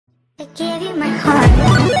I gave you my heart.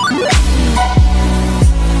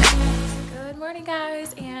 Good morning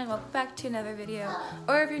guys, and welcome back to another video.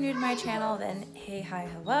 Or if you're new to my channel, then hey, hi,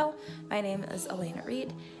 hello. My name is Elena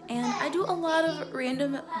Reed and I do a lot of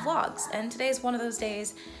random vlogs, and today is one of those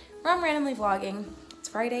days where I'm randomly vlogging. It's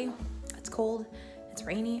Friday, it's cold, it's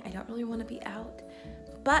rainy, I don't really want to be out,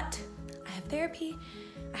 but I have therapy.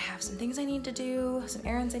 I have some things I need to do, some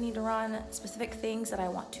errands I need to run, specific things that I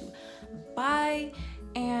want to buy,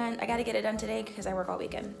 and I gotta get it done today because I work all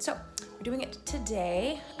weekend. So we're doing it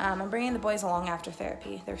today. I'm bringing the boys along after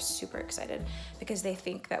therapy. They're super excited because they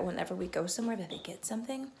think that whenever we go somewhere that they get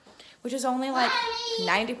something, which is only like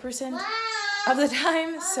 90% of the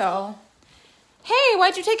time. So, hey,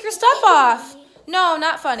 why'd you take your stuff off? No,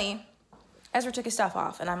 not funny. Ezra took his stuff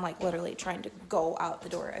off and I'm like literally trying to go out the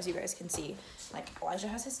door, as you guys can see. Like, Elijah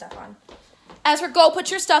has his stuff on. Ezra, go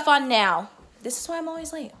put your stuff on now. This is why I'm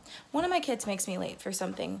always late. One of my kids makes me late for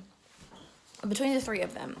something. Between the three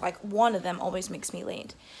of them, like one of them always makes me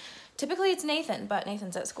late. Typically it's Nathan, but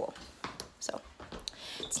Nathan's at school. So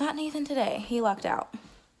it's not Nathan today. He lucked out.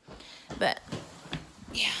 But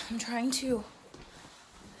yeah, I'm trying to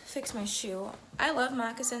fix my shoe. I love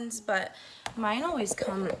moccasins, but mine always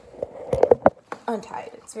come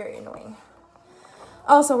untied. It's very annoying.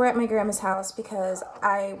 Also, we're at my grandma's house because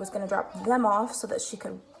I was going to drop them off so that she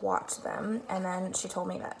could watch them. And then she told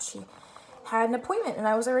me that she had an appointment and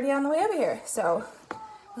I was already on the way over here. So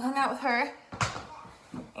we hung out with her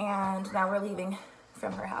and now we're leaving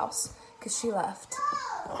from her house because she left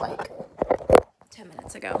like 10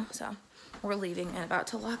 minutes ago. So we're leaving and about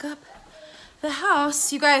to lock up the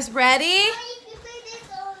house. You guys ready?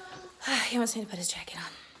 He wants me to put his jacket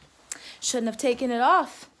on. Shouldn't have taken it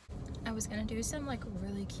off. I was gonna do some like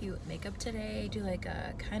really cute makeup today, do like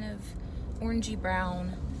a kind of orangey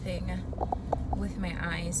brown thing with my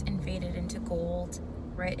eyes and fade it into gold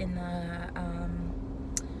right in the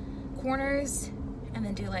corners, and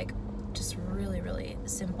then do like just really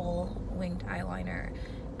simple winged eyeliner,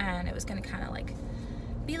 and it was gonna kind of like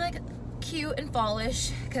be like cute and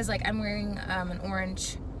fallish because like I'm wearing an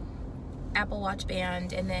orange Apple Watch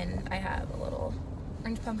band, and then I have a little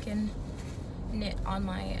orange pumpkin knit on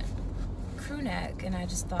my crew neck, and I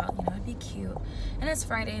just thought, you know, it'd be cute. And it's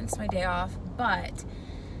Friday and it's my day off, but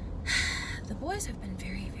the boys have been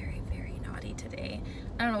very naughty today.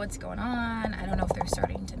 I don't know what's going on. I don't know if they're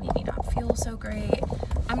starting to maybe not feel so great.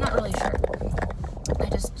 I'm not really sure. I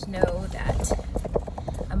just know that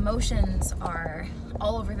emotions are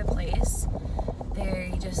all over the place.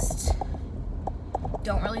 They just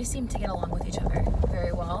don't really seem to get along with each other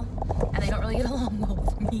very well, and they don't really get along well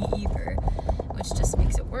with me either, which just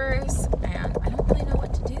makes it worse, and I don't really know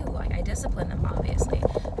what to do. Like, I discipline them obviously,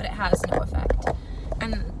 but it has no effect.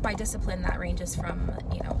 And by discipline, that ranges from,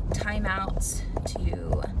 you know, timeouts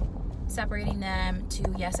to separating them to,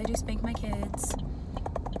 yes, I do spank my kids.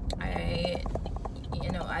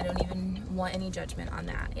 You know, I don't even want any judgment on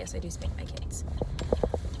that. Yes, I do spank my kids.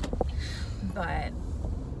 But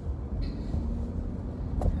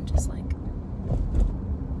I'm just like,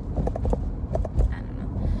 I don't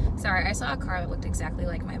know. Sorry, I saw a car that looked exactly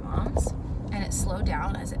like my mom's, and it slowed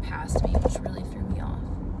down as it passed me, which really threw me off.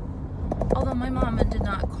 Although my mom did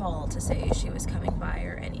not call to say she was coming by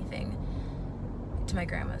or anything to my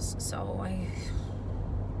grandma's, so I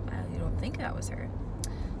don't think that was her.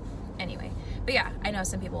 Anyway, but yeah, I know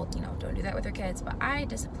some people, you know, don't do that with their kids, but I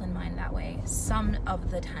discipline mine that way some of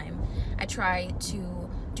the time. I try to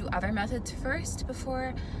do other methods first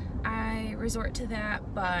before I resort to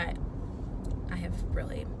that, but I have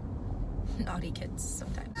really naughty kids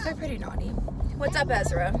sometimes. They're pretty naughty. What's up,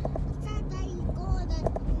 Ezra?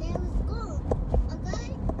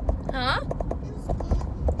 Huh?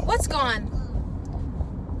 What's gone?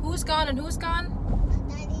 Who's gone and who's gone?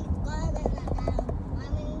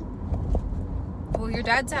 Well, your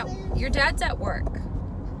dad's at work.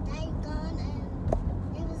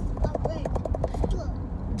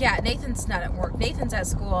 Yeah, Nathan's not at work. Nathan's at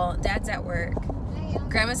school. Dad's at work.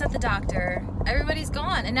 Grandma's at the doctor. Everybody's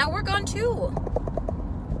gone, and now we're gone too.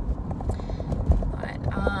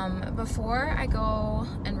 But before I go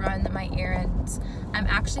and run my errands, I'm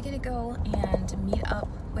actually gonna go and meet up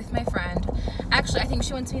with my friend. Actually, I think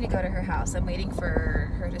she wants me to go to her house. I'm waiting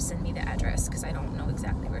for her to send me the address because I don't know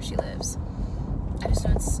exactly where she lives. I just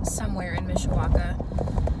know it's somewhere in Mishawaka.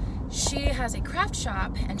 She has a craft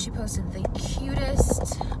shop, and she posted the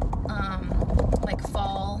cutest like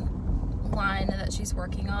fall line that she's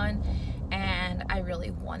working on, and I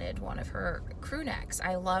really wanted one of her crew necks.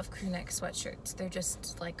 I love crew neck sweatshirts. They're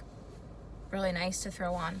just like really nice to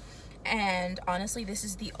throw on. And honestly, this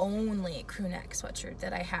is the only crew neck sweatshirt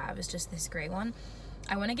that I have, is just this gray one.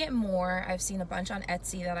 I want to get more. I've seen a bunch on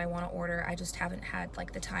Etsy that I want to order. I just haven't had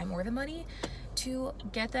like the time or the money to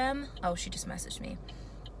get them. Oh, she just messaged me.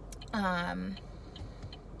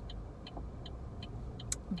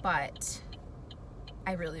 But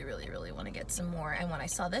I really want to get some more. And when I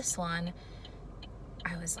saw this one,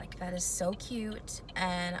 I was like, that is so cute.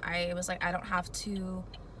 And I was like, I don't have to,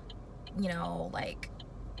 you know, like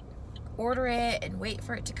order it and wait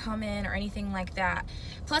for it to come in or anything like that.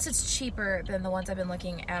 Plus it's cheaper than the ones I've been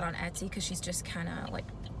looking at on Etsy because she's just kind of like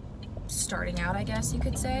starting out, I guess you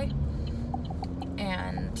could say.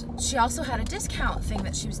 And she also had a discount thing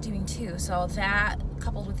that she was doing too, so that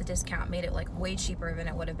coupled with the discount made it like way cheaper than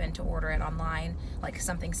it would have been to order it online, like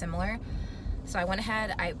something similar. So I went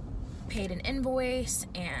ahead, I paid an invoice,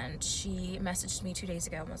 and she messaged me 2 days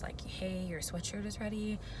ago and was like, hey, your sweatshirt is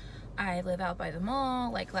ready. I live out by the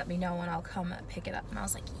mall, like let me know and I'll come pick it up. And I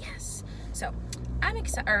was like, yes. So I'm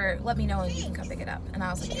excited, or let me know and you can come pick it up. And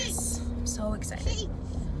I was like, yes, I'm so excited.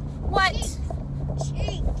 What?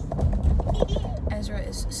 Ezra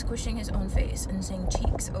is squishing his own face and saying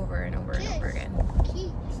cheeks over and over and over again.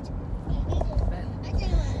 But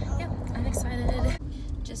yeah, I'm excited.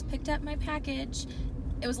 Just picked up my package.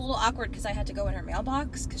 It was a little awkward because I had to go in her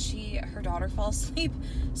mailbox because her daughter fell asleep.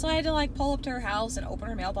 So I had to like pull up to her house and open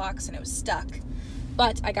her mailbox and it was stuck.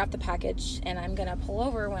 But I got the package and I'm gonna pull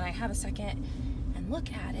over when I have a second and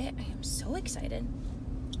look at it. I am so excited.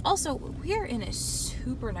 Also, we are in a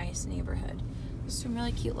super nice neighborhood. There's some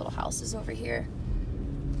really cute little houses over here.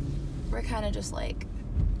 We're kind of just like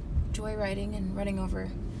joyriding and running over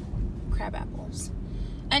crab apples.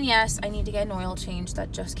 And yes, I need to get an oil change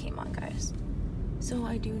that just came on, guys. So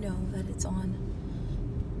I do know that it's on.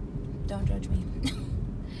 Don't judge me.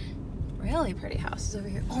 Really pretty houses over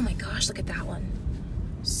here. Oh my gosh, look at that one.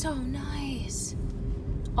 So nice.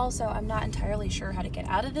 Also, I'm not entirely sure how to get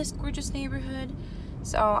out of this gorgeous neighborhood,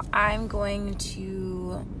 so I'm going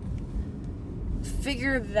to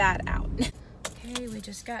figure that out. Okay, we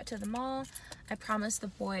just got to the mall. I promised the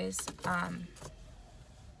boys I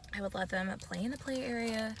would let them play in the play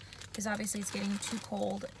area because obviously it's getting too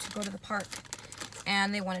cold to go to the park.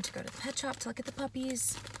 And they wanted to go to the pet shop to look at the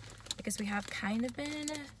puppies because we have kind of been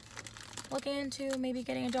looking into maybe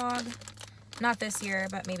getting a dog. Not this year,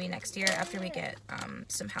 but maybe next year after we get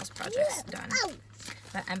some house projects done.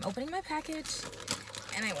 But I'm opening my package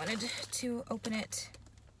and I wanted to open it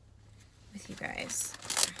with you guys.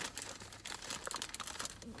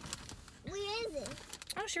 Where is it?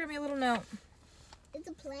 Oh, she wrote me a little note. It's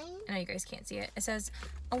a plane? I know you guys can't see it. It says,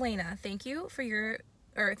 Elena, thank you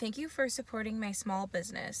for supporting my small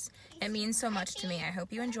business. It means so much to me. I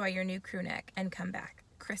hope you enjoy your new crew neck and come back.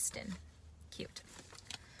 Kristen. Cute.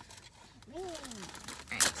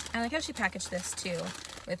 Alright. I like how she packaged this too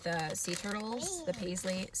with the sea turtles, the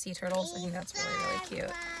paisley sea turtles. I think that's really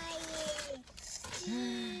cute.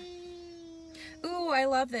 Ooh, I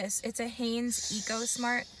love this. It's a Hanes Eco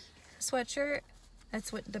Smart sweatshirt.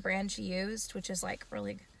 That's what the brand she used, which is like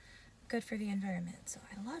really good for the environment. So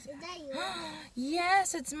I love it.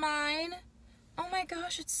 Yes, it's mine. Oh my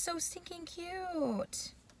gosh, it's so stinking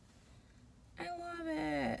cute. I love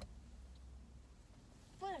it.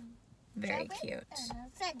 Very cute.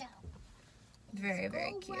 Very,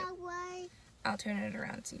 very cute. I'll turn it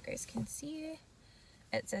around so you guys can see.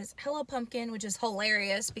 It says Hello Pumpkin, which is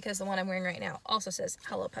hilarious because the one I'm wearing right now also says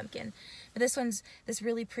Hello Pumpkin. But this one's this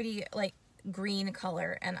really pretty like green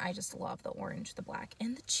color, and I just love the orange, the black,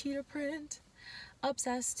 and the cheetah print.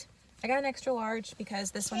 Obsessed. I got an extra large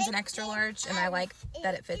because this one's an extra large and I like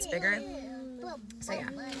that it fits bigger. So yeah,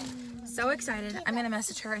 so excited. I'm gonna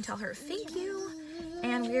message her and tell her thank you,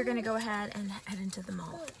 and we're gonna go ahead and head into the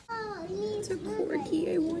mall. It's a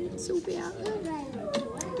corgi. I want it so bad.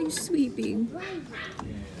 He's sleeping.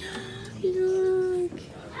 Look.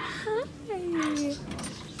 Hi.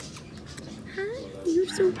 Hi. You're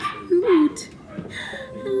so cute.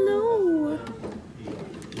 Hello.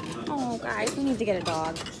 Oh, guys, we need to get a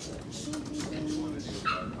dog.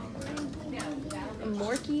 A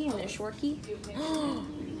Morky and a Shorky. Hi.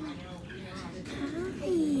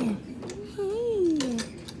 Hey.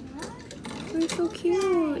 You're so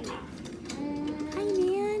cute. Hi,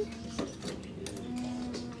 man.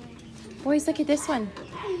 Boys, look at this one.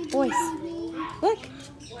 Boys, look.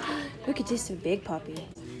 Look at this big puppy.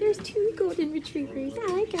 There's 2 golden retrievers.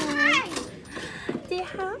 Hi, guys. Say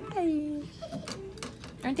hi.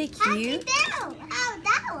 Aren't they cute? How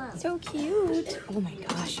that one? So cute. Oh my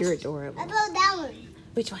gosh, you're adorable. How about that one?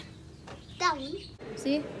 Which one? That one.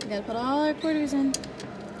 See, we gotta put all our quarters in.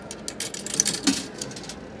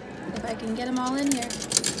 If I can get them all in here.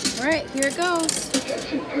 All right, here it goes.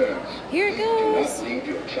 Attention parents. Here it Do goes. not leave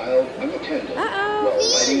your child unattended Uh-oh. while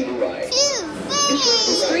riding the ride. 2,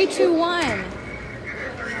 3, 2, 1.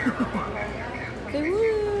 Okay,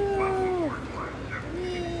 woo.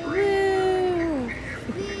 Woo.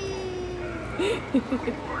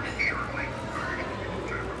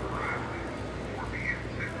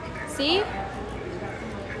 See?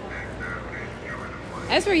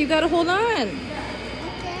 Ezra, you gotta hold on.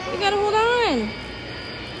 You gotta hold on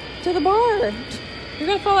to the bar. You're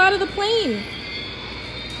gonna fall out of the plane.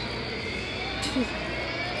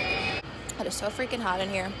 It is so freaking hot in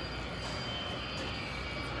here.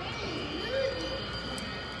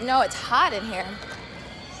 No, it's hot in here.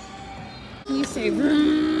 You say,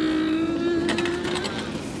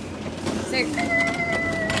 say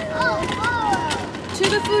to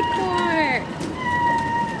the food court.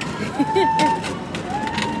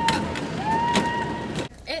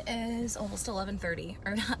 It is almost 11:30,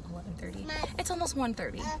 or not 11:30. It's almost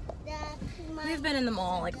 1:30. We've been in the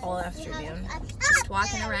mall like all afternoon, just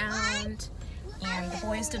walking around, and the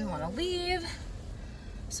boys didn't want to leave,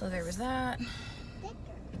 so there was that.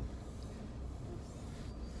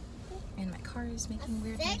 And my car is making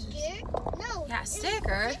weird noises. No. Yeah,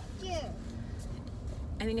 sticker.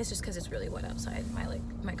 I think it's just because it's really wet outside.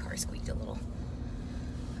 My car squeaked a little.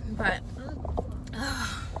 But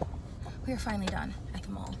we are finally done at the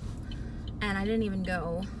mall, and I didn't even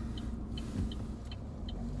go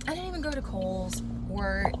to Kohl's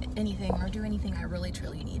or anything, or do anything I really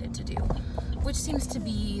truly needed to do, which seems to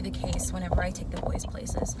be the case whenever I take the boys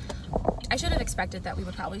places. I should have expected that we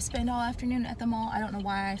would probably spend all afternoon at the mall. I don't know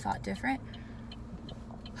why I thought different.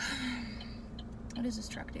 What is this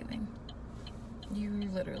truck doing? You're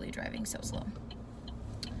literally driving so slow.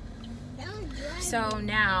 So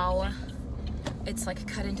now it's like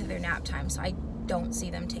cut into their nap time, so I don't see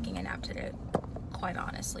them taking a nap today, quite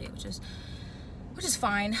honestly, which is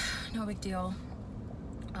fine, no big deal.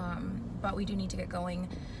 But we do need to get going.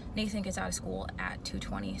 Nathan gets out of school at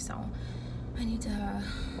 2:20, so I need to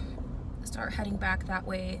start heading back that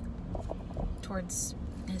way towards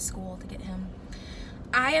his school to get him.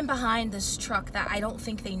 I am behind this truck that I don't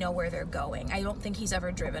think they know where they're going. I don't think he's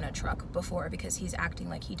ever driven a truck before because he's acting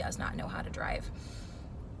like he does not know how to drive.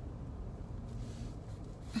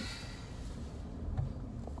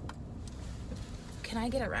 Can I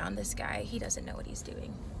get around this guy? He doesn't know what he's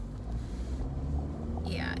doing.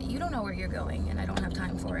 Yeah, you don't know where you're going, and I don't have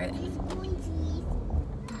time for it.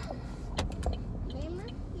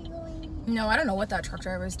 No, I don't know what that truck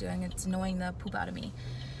driver is doing. It's annoying the poop out of me.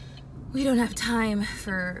 We don't have time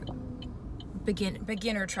for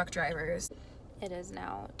beginner truck drivers. It is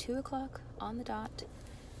now 2 o'clock on the dot,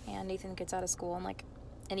 and Nathan gets out of school in like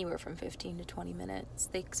anywhere from 15 to 20 minutes.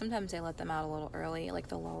 Sometimes they let them out a little early, like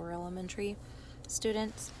the lower elementary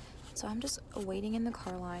students. So I'm just waiting in the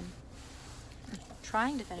car line,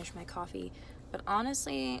 trying to finish my coffee, but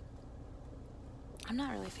honestly, I'm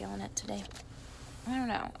not really feeling it today. I don't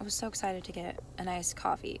know. I was so excited to get a nice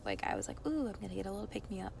coffee. Like, I was like, ooh, I'm gonna get a little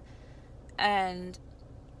pick-me-up. And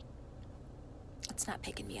it's not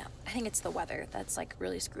picking me up. I think it's the weather that's like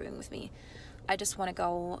really screwing with me. I just want to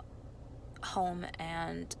go home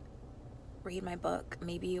and read my book,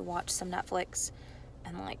 maybe watch some Netflix,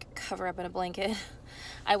 and like cover up in a blanket.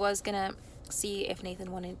 I was gonna see if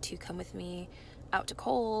Nathan wanted to come with me out to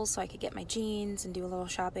Kohl's so I could get my jeans and do a little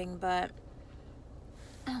shopping, but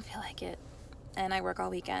I don't feel like it. And I work all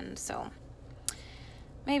weekend, so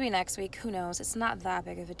maybe next week, who knows? It's not that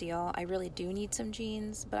big of a deal. I really do need some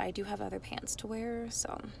jeans, but I do have other pants to wear,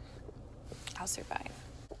 so I'll survive.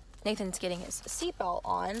 Nathan's getting his seatbelt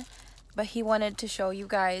on, but he wanted to show you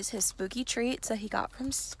guys his spooky treats that he got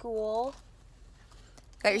from school.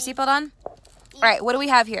 Got your seatbelt on? All right, what do we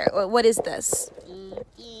have here? What is this?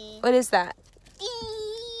 What is that?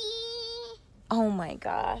 Oh my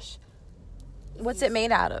gosh. What's it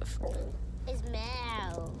made out of? It's made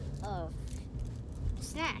out of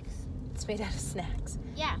snacks. It's made out of snacks.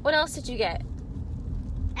 Yeah. What else did you get?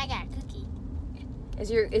 I got a cookie.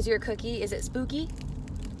 Is your cookie, is it spooky?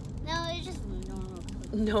 No, it's just normal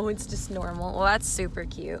cookie. No, it's just normal. Well, that's super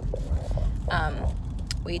cute.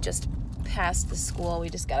 We just passed the school. We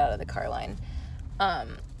just got out of the car line.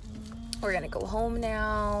 We're gonna go home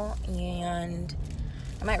now, and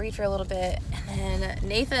I might read for a little bit. And then,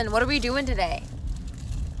 Nathan, what are we doing today?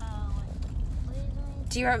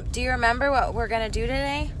 Do you remember what we're gonna do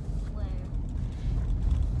today? Where?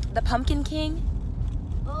 The Pumpkin King?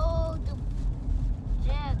 Oh, the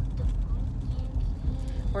pumpkin.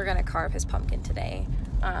 We're gonna carve his pumpkin today.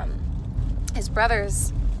 His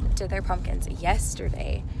brothers did their pumpkins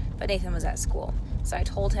yesterday, but Nathan was at school. So I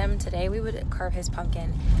told him today we would carve his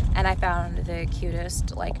pumpkin, and I found the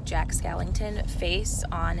cutest like Jack Skellington face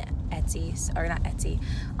on Etsy, or not Etsy,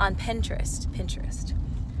 on Pinterest.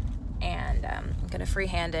 And I'm gonna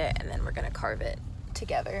freehand it, and then we're gonna carve it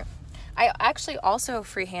together. I actually also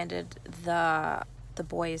freehanded the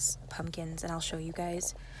boys' pumpkins, and I'll show you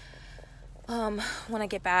guys when I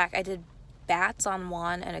get back. I did bats on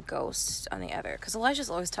one and a ghost on the other, because Elijah's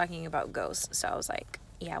always talking about ghosts, so I was like,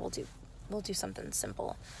 yeah, we'll do something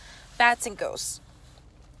simple. Bats and ghosts.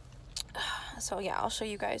 So yeah, I'll show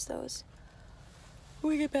you guys those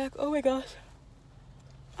when we get back. Oh my gosh.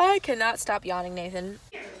 I cannot stop yawning, Nathan.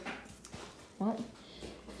 Well,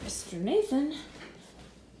 Mr. Nathan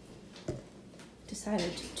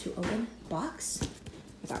decided to open the box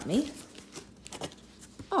without me.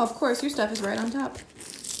 Oh, of course, your stuff is right on top.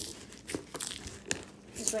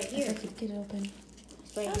 It's right here. If I could get it open.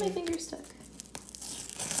 It's right Oh, here. my finger's stuck. I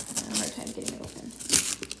have a hard time getting it open.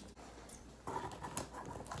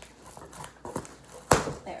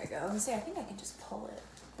 There we go. Let's see, I think I can just pull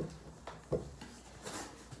it.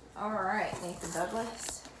 All right, Nathan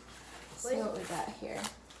Douglas. Let's see what we got here.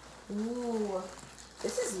 Ooh,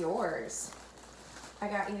 this is yours. I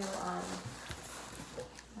got you,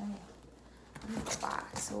 let me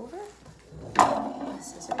box over.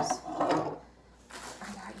 Scissors. I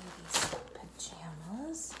got you these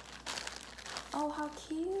pajamas. Oh, how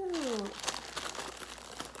cute.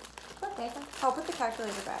 Look, Nathan. Oh, put the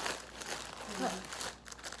calculator back. Look.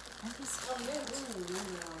 Aren't these cute?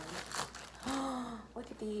 Look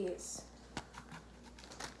at these.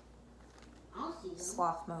 I'll see them.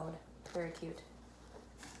 Sloth mode. Very cute.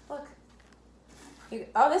 Look.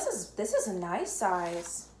 Oh, this is a nice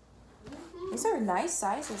size. These are nice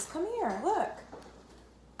sizes. Come here, look.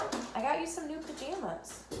 I got you some new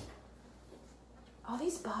pajamas. Oh,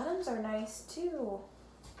 these bottoms are nice too.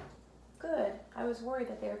 Good. I was worried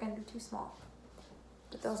that they were gonna be too small.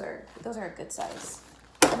 But those are a good size.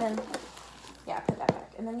 And then, yeah, put that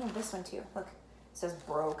back. And then you have this one too. Look, it says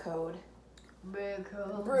bro code. Bro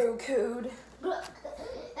code. Bro code. That's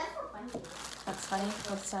not funny. That's funny.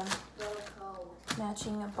 With some Bro code.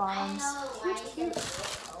 matching I bottoms. know why it's Cute. bro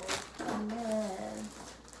code. And then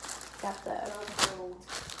got Bro code.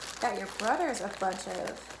 got your brothers a bunch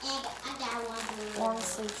of And I got one. long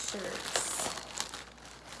sleeve shirts.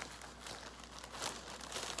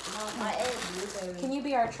 My is Can you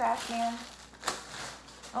be our trash man?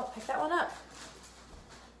 Oh, pick that one up.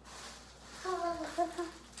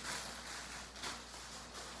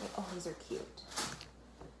 Oh, these are cute.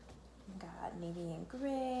 Got navy and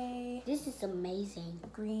gray, This is amazing.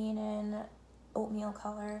 green and oatmeal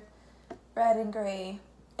color, red and gray,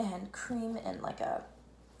 and cream and like a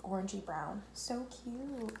orangey brown. So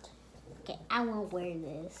cute. Okay, I won't wear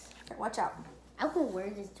this. Okay, watch out. I will wear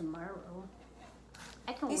this tomorrow.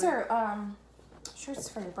 I can These wear are shirts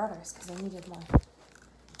for your brothers because they needed one.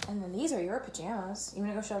 And then these are your pajamas. You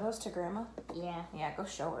want to go show those to Grandma? Yeah. Yeah, go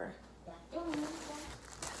show her.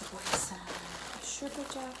 Some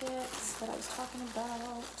Sherpa jackets that I was talking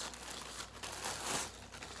about.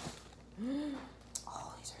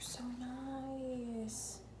 Oh, these are so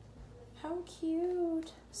nice. How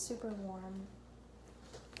cute. Super warm.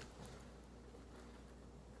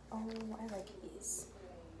 Oh, I like these.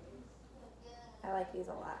 I like these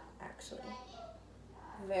a lot, actually.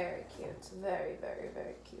 Very cute. Very, very,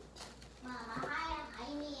 very cute. Mama, hi,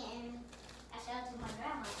 I'm Amy, and I showed it to my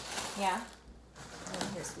grandma. Yeah. And then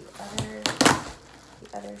here's the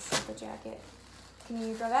other Sherpa jacket. Can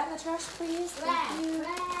you throw that in the trash, please? Thank you.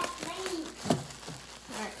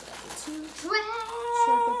 Alright, two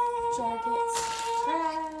Sherpa jackets.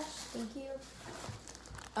 Trash. Thank you.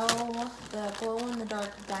 Oh, the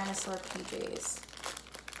glow-in-the-dark dinosaur PJs.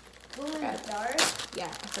 Blue in the dark. Yeah,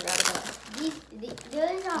 I forgot about it.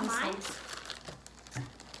 Those are mine.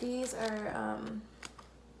 These are,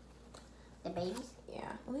 The babies.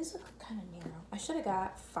 yeah. Well, these look kind of narrow. I should have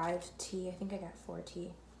got 5T. I think I got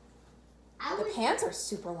 4T. The pants are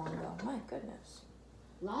super long, though. My goodness.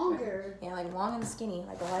 Longer. Yeah, like long and skinny,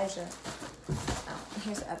 like Elijah. Oh, and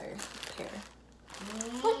here's the other pair.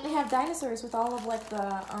 Look, they have dinosaurs with all of like the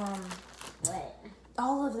What?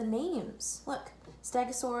 all of the names. Look,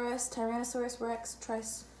 Stegosaurus, Tyrannosaurus Rex,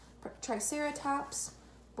 Triceratops,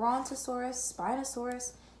 Brontosaurus,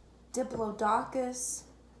 Spinosaurus, Diplodocus,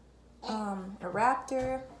 a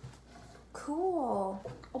raptor. Cool.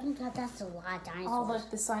 Oh my god, that's a lot of dinosaurs. All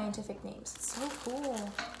the scientific names. It's so cool.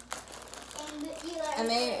 And And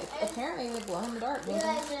they apparently they glow in the dark. Maybe.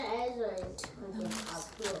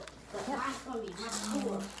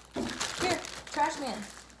 Here, trash man.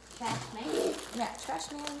 Trash man. Yeah,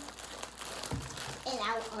 trash man.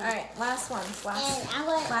 All right, last ones.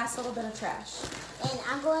 Last little bit of trash. And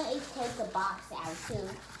I'm going to take the box out too.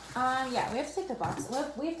 Yeah, we have to take the box.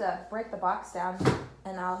 We have to break the box down,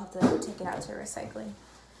 and I'll have to take it out to recycling.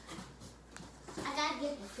 I gotta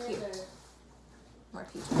get the scissors More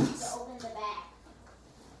to PJs. open the back.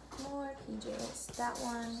 More PJs. That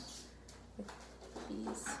one with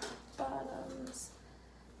these bottoms,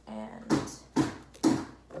 and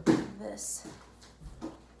this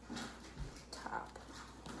top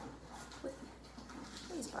with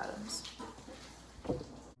these bottoms.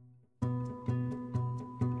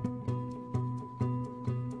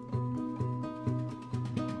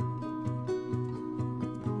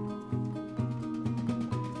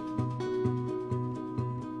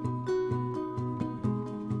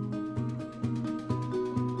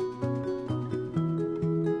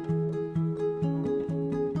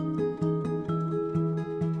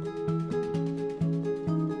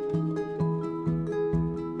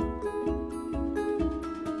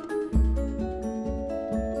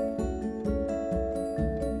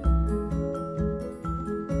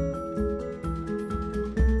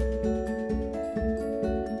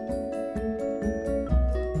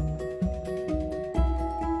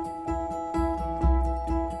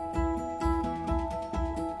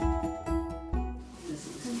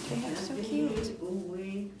 So cute.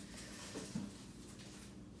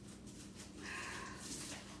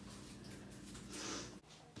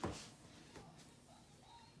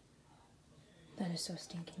 That is so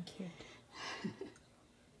stinking cute.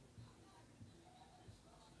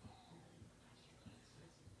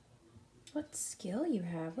 What skill you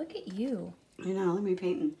have. Look at you. I know, let me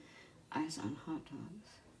paint eyes on hot dogs.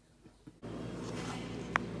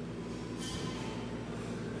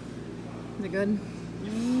 Is it good?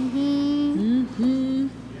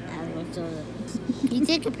 Can you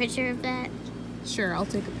take a picture of that? Sure, I'll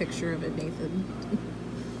take a picture of it, Nathan.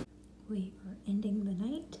 We are ending the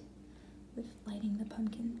night with lighting the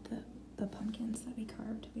pumpkins that we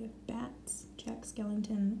carved. We have bats, Jack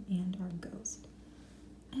Skellington, and our ghost.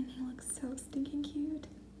 And they look so stinking cute.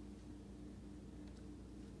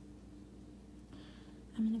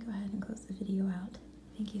 I'm gonna go ahead and close the video out.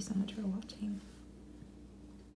 Thank you so much for watching.